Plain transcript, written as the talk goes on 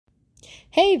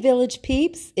Hey Village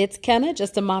Peeps, it's Kenna,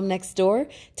 just a mom next door.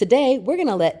 Today, we're going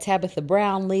to let Tabitha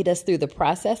Brown lead us through the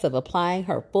process of applying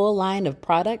her full line of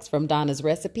products from Donna's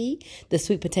recipe, the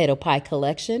sweet potato pie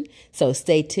collection. So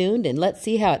stay tuned and let's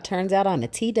see how it turns out on a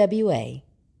TWA. 1,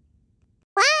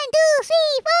 2, 3,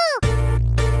 4.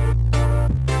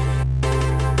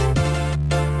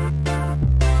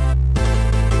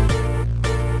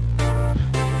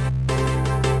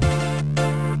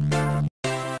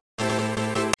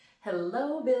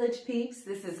 Hello Village Peeps,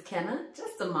 this is Kenna,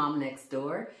 just a mom next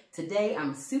door. Today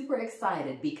I'm super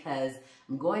excited because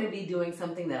I'm going to be doing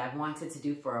something that I've wanted to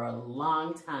do for a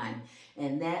long time,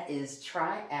 and that is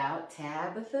try out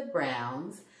Tabitha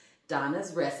Brown's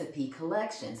Donna's recipe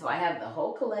collection. So I have the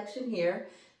whole collection here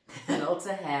that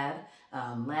Ulta had.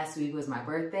 Last week was my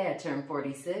birthday, I turned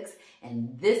 46,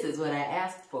 and this is what I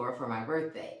asked for my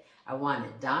birthday. I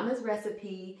wanted Donna's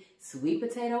recipe, sweet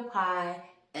potato pie,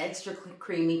 extra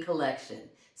creamy collection.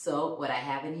 So what I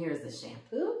have in here is the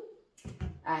shampoo,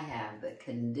 I have the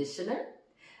conditioner,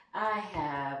 I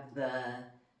have the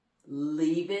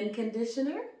leave-in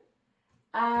conditioner,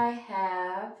 I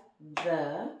have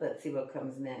the, let's see what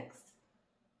comes next,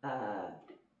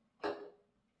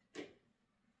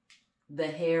 the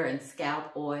hair and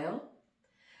scalp oil,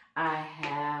 I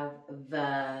have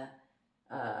the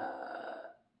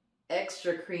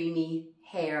extra creamy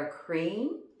hair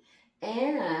cream,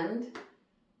 and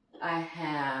I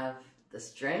have the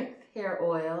strength hair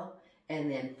oil,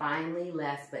 and then finally,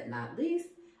 last but not least,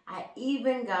 I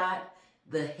even got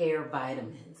the hair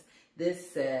vitamins.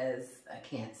 This says, I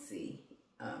can't see,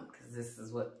 because this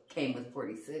is what came with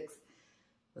 46,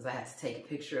 was I had to take a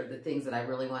picture of the things that I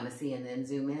really want to see and then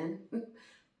zoom in,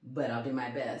 but I'll do my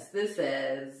best. This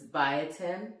says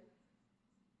biotin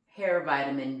hair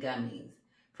vitamin gummies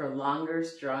for longer,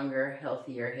 stronger,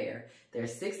 healthier hair.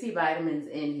 There's 60 vitamins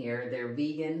in here. They're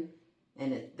vegan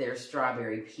and they're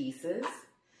strawberry pieces.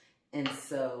 And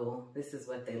so this is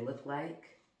what they look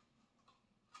like.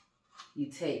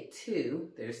 You take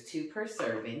 2, there's 2 per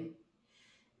serving,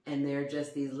 and they're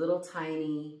just these little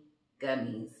tiny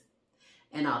gummies.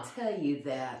 And I'll tell you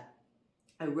that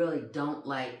I really don't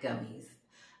like gummies.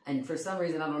 And for some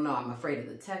reason, I don't know, I'm afraid of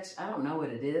the texture. I don't know what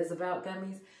it is about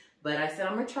gummies. But I said,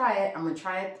 I'm going to try it. I'm going to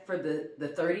try it for the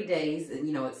 30 days. And,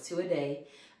 you know, it's 2 a day.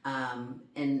 And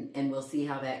we'll see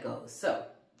how that goes. So,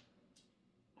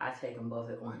 I take them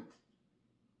both at once.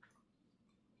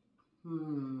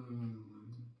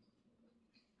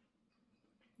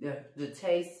 Yeah, the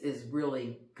taste is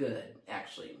really good,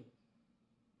 actually.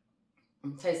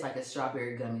 It tastes like a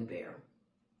strawberry gummy bear.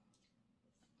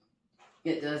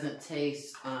 It doesn't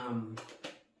taste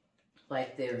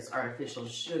like there's artificial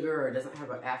sugar, or it doesn't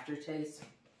have an aftertaste.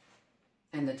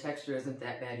 And the texture isn't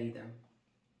that bad either.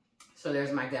 So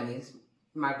there's my gummies,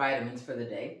 my vitamins for the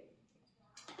day.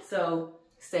 So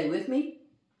stay with me.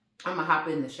 I'm gonna hop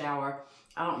in the shower.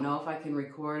 I don't know if I can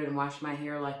record and wash my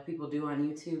hair like people do on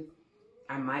YouTube.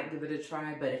 I might give it a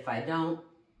try, but if I don't,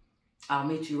 I'll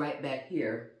meet you right back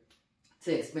here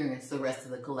to experience the rest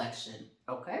of the collection,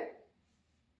 okay?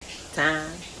 Time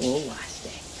for a wash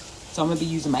day. So I'm going to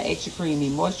be using my extra creamy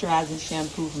moisturizing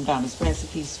shampoo from Donna's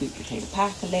recipe, sweet potato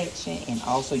pie collection, and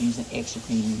also using extra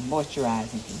creamy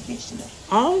moisturizing conditioner.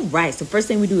 All right, so first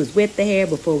thing we do is wet the hair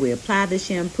before we apply the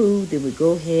shampoo. Then we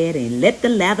go ahead and let the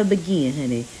lather begin,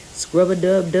 honey.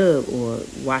 Scrub-a-dub-dub or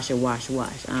wash-a-wash.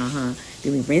 Then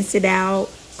we rinse it out,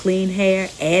 clean hair,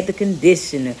 add the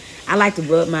conditioner. I like to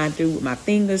rub mine through with my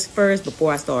fingers first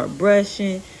before I start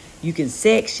brushing. You can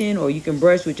section or you can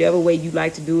brush whichever way you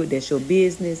like to do it. That's your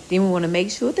business. Then we want to make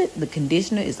sure that the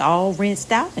conditioner is all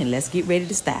rinsed out, and let's get ready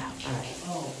to style. All right.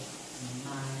 Oh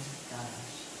my gosh.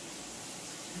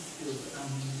 This is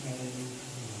amazing.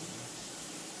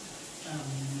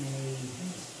 Amazing.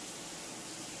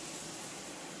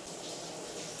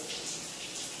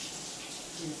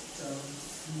 It's so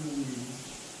smooth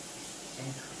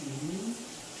and clean.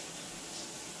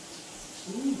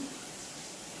 Ooh.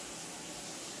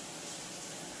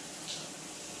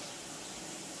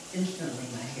 Instantly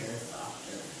my hair is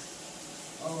softer.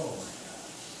 Oh my gosh.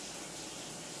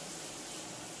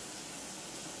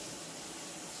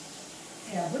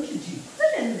 Yeah, what did you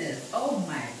put in this? Oh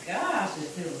my gosh, it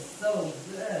feels so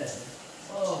good.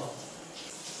 Oh.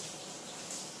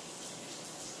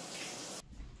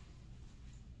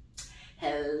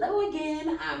 Hello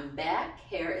again, I'm back.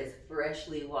 Hair is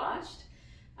freshly washed.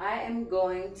 I am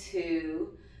going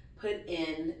to put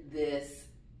in this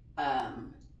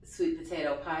sweet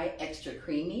potato pie extra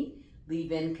creamy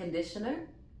leave-in conditioner.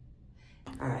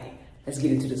 All right, let's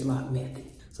get into this lock method.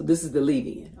 So this is the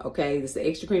leave-in, okay? This is the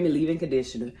extra creamy leave-in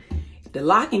conditioner. The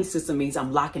locking system means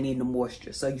I'm locking in the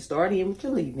moisture. So you start in with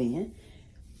your leave-in,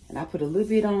 and I put a little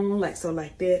bit on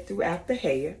like that throughout the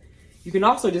hair. You can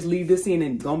also just leave this in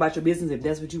and go about your business if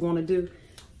that's what you want to do.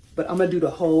 But I'm gonna do the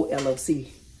whole LOC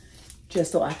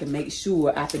just so I can make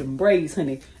sure after the braids,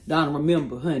 honey, Donna,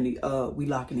 remember, honey, we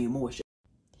locking in moisture.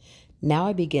 Now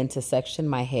I begin to section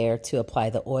my hair to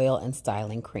apply the oil and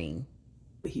styling cream.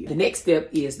 Here. The next step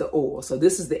is the oil. So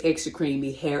this is the extra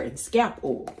creamy hair and scalp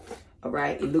oil. All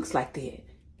right, it looks like that,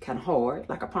 kind of hard,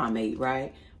 like a pomade,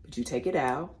 right? But you take it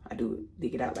out. I do it,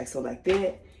 dig it out like so, like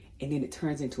that, and then it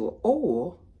turns into an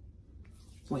oil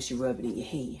once you rub it in your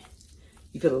hand.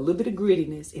 You feel a little bit of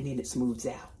grittiness, and then it smooths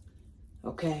out.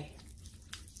 Okay,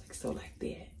 like so, like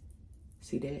that.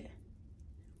 See that?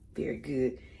 Very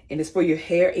good. And it's for your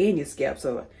hair and your scalp.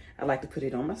 So I like to put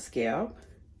it on my scalp,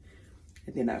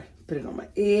 and then I put it on my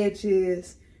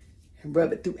edges and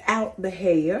rub it throughout the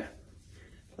hair,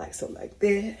 like so, like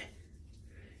that.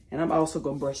 And I'm also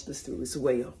gonna brush this through as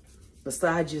well.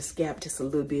 Massage your scalp just a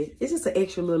little bit. It's just an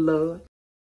extra little love.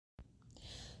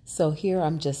 So here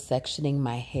I'm just sectioning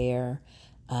my hair,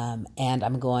 and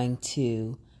I'm going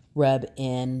to rub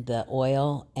in the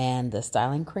oil and the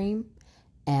styling cream.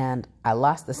 And I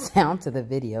lost the sound to the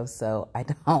video, so I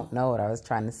don't know what I was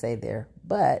trying to say there.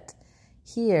 But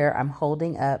here I'm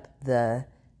holding up the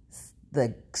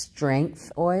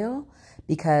strength oil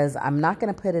because I'm not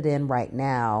going to put it in right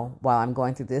now while I'm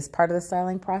going through this part of the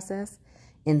styling process.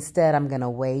 Instead, I'm going to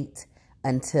wait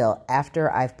until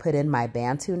after I've put in my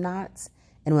Bantu knots.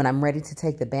 And when I'm ready to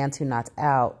take the Bantu knots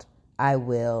out, I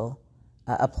will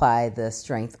apply the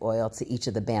strength oil to each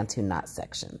of the Bantu knot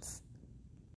sections.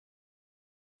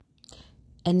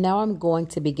 And now I'm going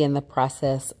to begin the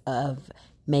process of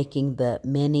making the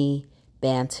mini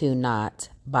Bantu knot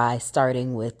by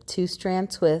starting with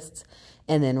 2-strand twists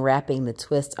and then wrapping the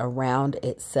twist around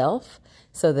itself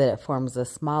so that it forms a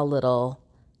small little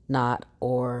knot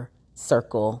or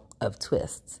circle of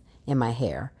twists in my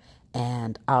hair.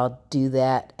 And I'll do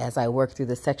that as I work through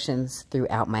the sections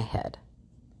throughout my head.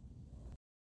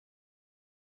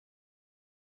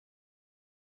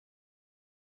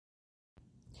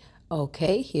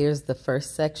 Okay, here's the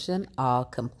first section all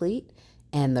complete,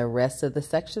 and the rest of the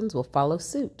sections will follow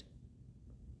suit.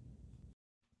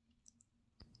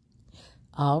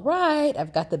 All right,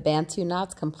 I've got the Bantu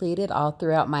knots completed all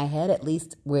throughout my head, at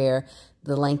least where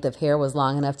the length of hair was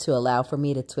long enough to allow for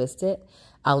me to twist it.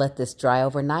 I'll let this dry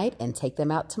overnight and take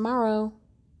them out tomorrow.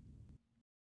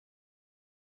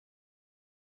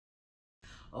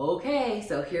 Okay,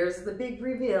 so here's the big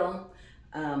reveal.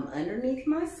 Underneath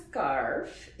my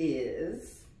scarf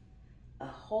is a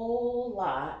whole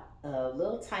lot of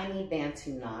little tiny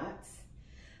Bantu knots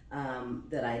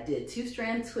that I did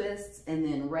 2-strand twists and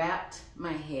then wrapped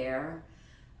my hair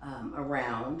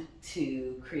around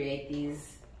to create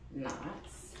these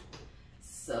knots.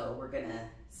 So we're gonna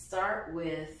start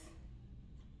with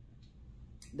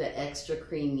the extra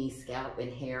creamy scalp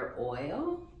and hair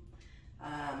oil.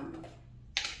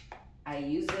 I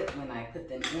used it when I put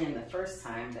them in the first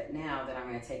time, but now that I'm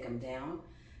going to take them down,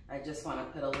 I just want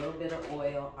to put a little bit of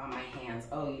oil on my hands.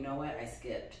 Oh, you know what? I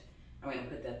skipped. I'm going to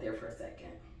put that there for a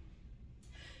second.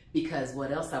 Because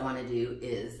what else I want to do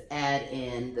is add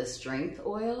in the strength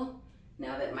oil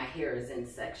now that my hair is in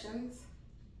sections.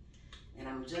 And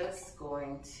I'm just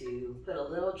going to put a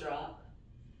little drop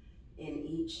in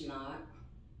each knot.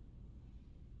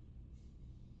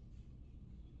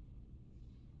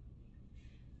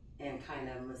 And kind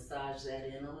of massage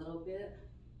that in a little bit.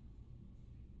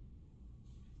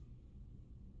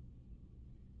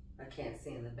 I can't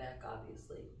see in the back,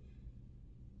 obviously.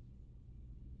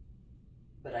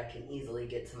 But I can easily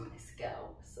get to my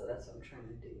scalp, so that's what I'm trying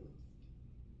to do.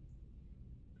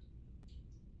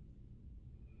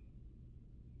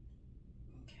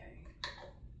 Okay.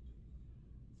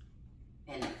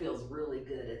 And it feels really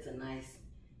good. It's a nice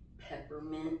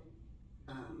peppermint,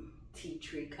 tea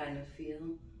tree kind of feel.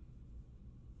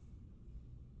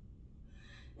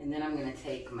 And then I'm going to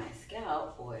take my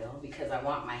scalp oil because I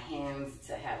want my hands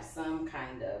to have some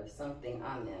kind of something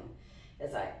on them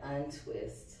as I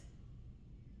untwist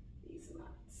these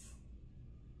knots.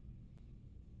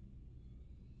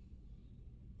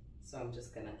 So I'm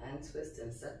just going to untwist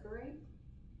and separate.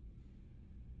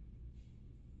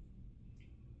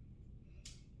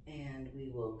 And we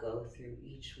will go through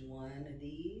each one of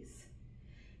these.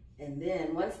 And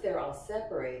then once they're all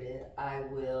separated, I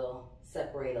will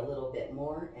separate a little bit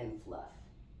more and fluff.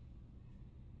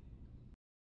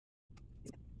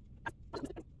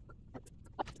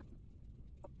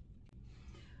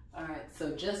 All right,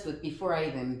 so just before I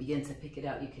even begin to pick it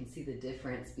out, you can see the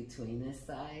difference between this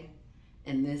side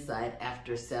and this side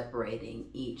after separating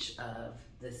each of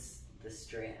the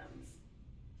strands.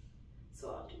 So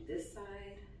I'll do this side.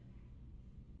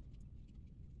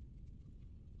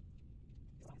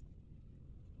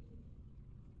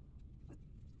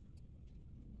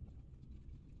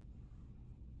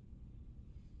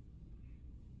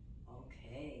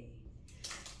 Okay.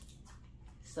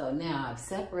 So now I've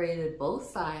separated both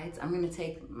sides. I'm going to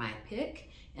take my pick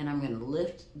and I'm going to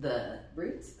lift the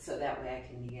roots so that way I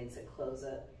can begin to close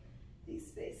up these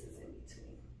spaces in between.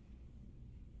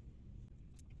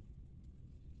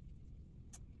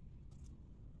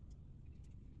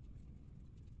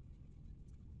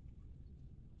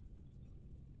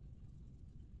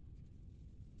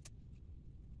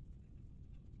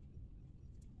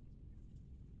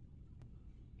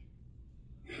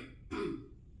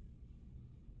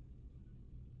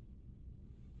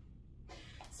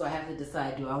 So I have to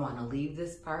decide, do I want to leave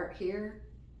this part here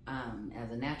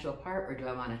as a natural part, or do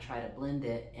I want to try to blend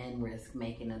it and risk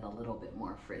making it a little bit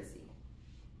more frizzy?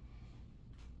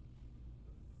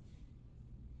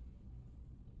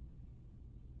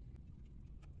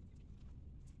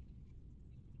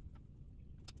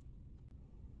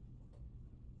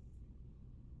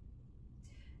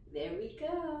 There we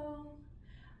go.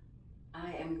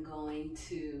 I am going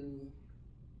to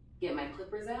get my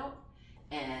clippers out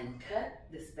and cut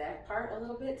this back part a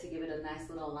little bit to give it a nice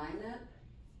little lineup,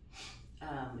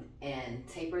 and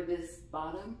taper this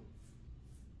bottom.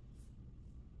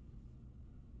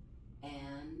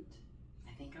 And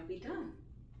I think I'll be done.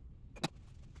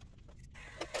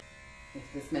 If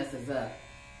this messes up,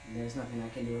 there's nothing I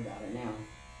can do about it now.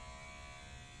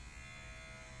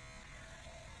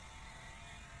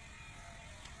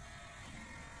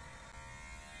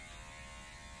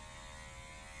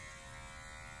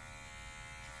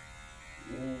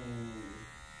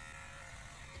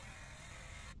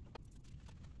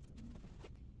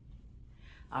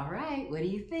 All right, what do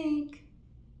you think?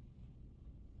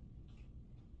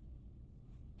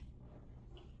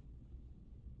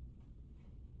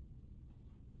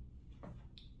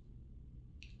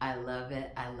 I love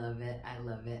it, I love it, I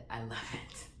love it, I love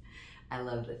it. I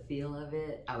love the feel of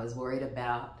it. I was worried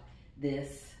about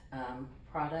this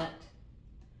product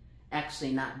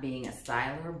actually not being a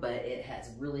styler, but it has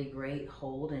really great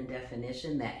hold and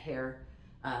definition, that hair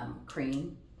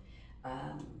cream.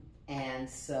 And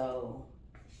so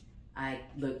I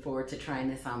look forward to trying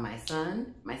this on my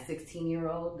son, my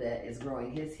 16-year-old that is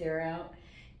growing his hair out,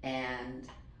 and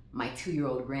my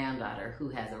 2-year-old granddaughter who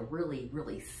has a really,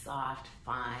 really soft,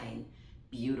 fine,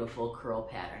 beautiful curl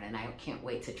pattern. And I can't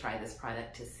wait to try this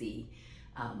product to see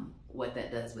what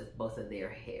that does with both of their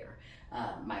hair.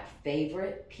 My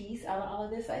favorite piece out of all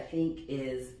of this, I think,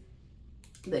 is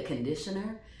the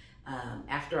conditioner.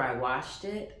 After I washed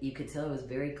it, you could tell it was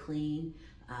very clean.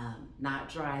 Not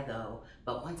dry though,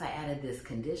 but once I added this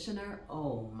conditioner,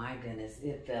 oh my goodness,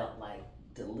 it felt like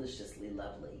deliciously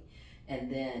lovely. And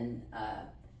then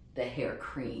the hair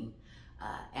cream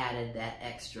added that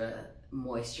extra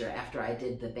moisture. After I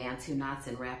did the Bantu knots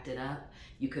and wrapped it up,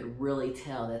 you could really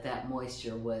tell that that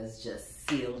moisture was just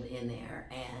sealed in there,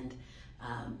 and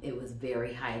it was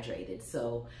very hydrated.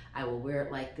 So I will wear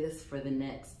it like this for the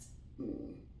next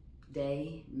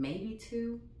day, maybe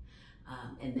 2.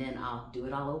 And then I'll do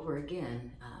it all over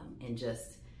again and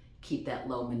just keep that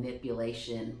low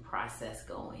manipulation process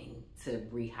going to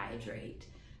rehydrate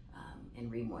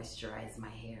and re-moisturize my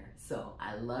hair. So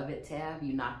I love it, Tab.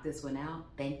 You knocked this one out.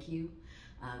 Thank you.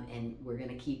 And we're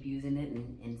gonna keep using it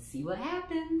and see what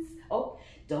happens. Oh,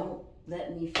 don't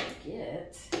let me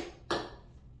forget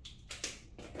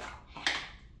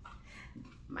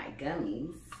my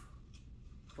gummies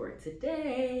for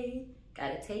today.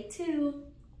 Gotta take 2.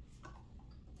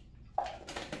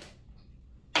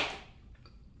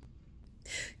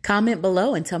 Comment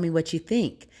below and tell me what you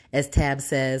think. As Tab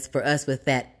says, for us with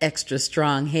that extra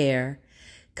strong hair.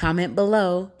 Comment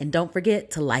below and don't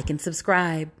forget to like and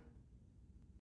subscribe.